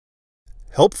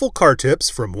Helpful car tips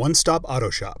from One Stop Auto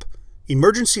Shop.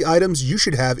 Emergency items you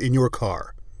should have in your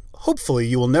car. Hopefully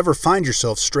you will never find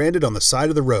yourself stranded on the side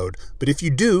of the road, but if you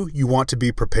do, you want to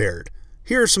be prepared.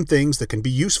 Here are some things that can be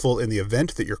useful in the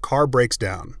event that your car breaks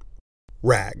down.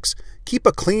 Rags. Keep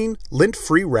a clean,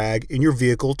 lint-free rag in your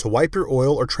vehicle to wipe your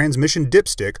oil or transmission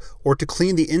dipstick or to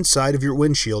clean the inside of your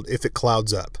windshield if it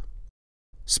clouds up.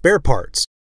 Spare parts.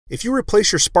 If you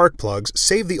replace your spark plugs,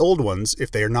 save the old ones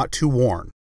if they are not too worn.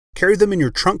 Carry them in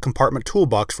your trunk compartment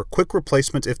toolbox for quick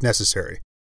replacement if necessary.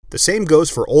 The same goes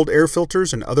for old air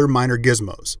filters and other minor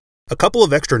gizmos. A couple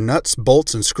of extra nuts,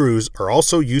 bolts, and screws are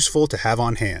also useful to have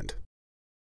on hand.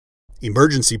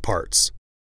 Emergency parts.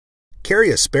 Carry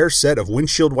a spare set of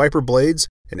windshield wiper blades,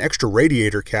 an extra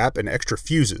radiator cap, and extra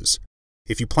fuses.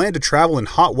 If you plan to travel in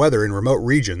hot weather in remote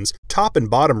regions, top and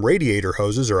bottom radiator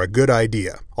hoses are a good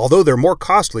idea. Although they're more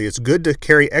costly, it's good to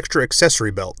carry extra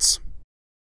accessory belts.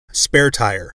 Spare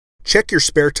tire. Check your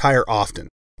spare tire often.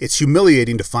 It's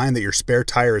humiliating to find that your spare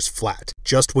tire is flat,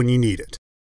 just when you need it.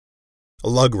 A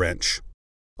lug wrench.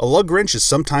 A lug wrench is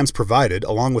sometimes provided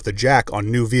along with a jack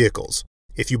on new vehicles.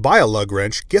 If you buy a lug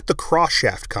wrench, get the cross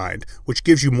shaft kind, which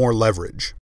gives you more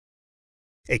leverage.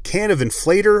 A can of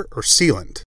inflator or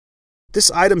sealant.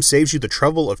 This item saves you the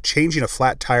trouble of changing a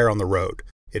flat tire on the road.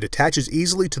 It attaches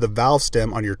easily to the valve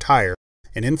stem on your tire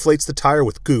and inflates the tire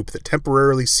with goop that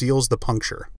temporarily seals the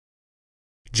puncture.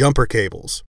 Jumper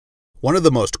cables. One of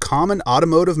the most common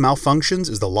automotive malfunctions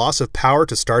is the loss of power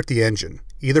to start the engine,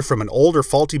 either from an old or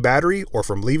faulty battery or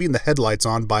from leaving the headlights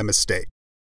on by mistake.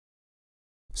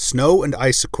 Snow and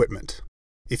ice equipment.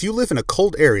 If you live in a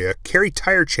cold area, carry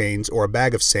tire chains or a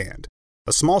bag of sand.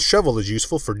 A small shovel is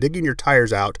useful for digging your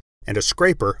tires out, and a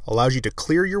scraper allows you to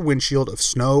clear your windshield of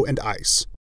snow and ice.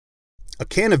 A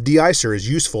can of de-icer is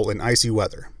useful in icy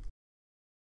weather.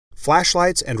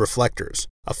 Flashlights and reflectors.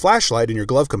 A flashlight in your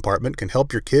glove compartment can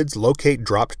help your kids locate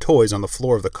dropped toys on the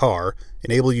floor of the car,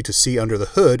 enable you to see under the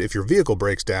hood if your vehicle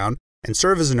breaks down, and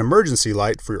serve as an emergency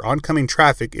light for your oncoming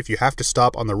traffic if you have to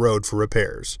stop on the road for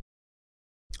repairs.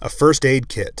 A first aid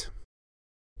kit.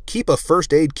 Keep a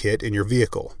first aid kit in your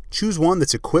vehicle. Choose one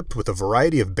that's equipped with a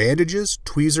variety of bandages,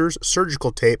 tweezers,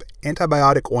 surgical tape,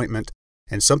 antibiotic ointment,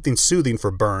 and something soothing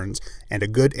for burns, and a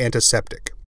good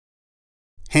antiseptic.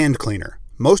 Hand cleaner.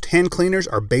 Most hand cleaners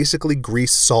are basically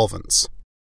grease solvents.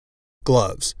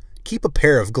 Gloves. Keep a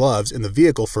pair of gloves in the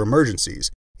vehicle for emergencies.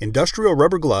 Industrial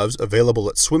rubber gloves available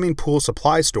at swimming pool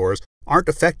supply stores aren't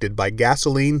affected by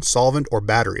gasoline, solvent, or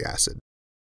battery acid.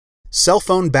 Cell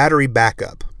phone battery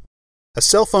backup. A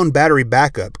cell phone battery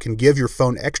backup can give your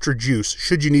phone extra juice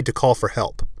should you need to call for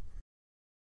help.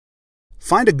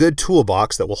 Find a good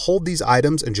toolbox that will hold these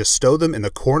items and just stow them in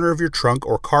the corner of your trunk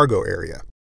or cargo area.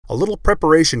 A little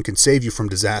preparation can save you from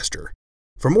disaster.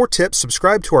 For more tips,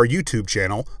 subscribe to our YouTube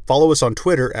channel, follow us on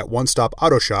Twitter at One Stop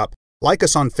Auto Shop, like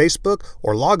us on Facebook,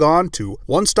 or log on to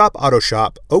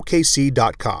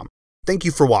onestopautoshopokc.com. Thank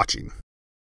you for watching.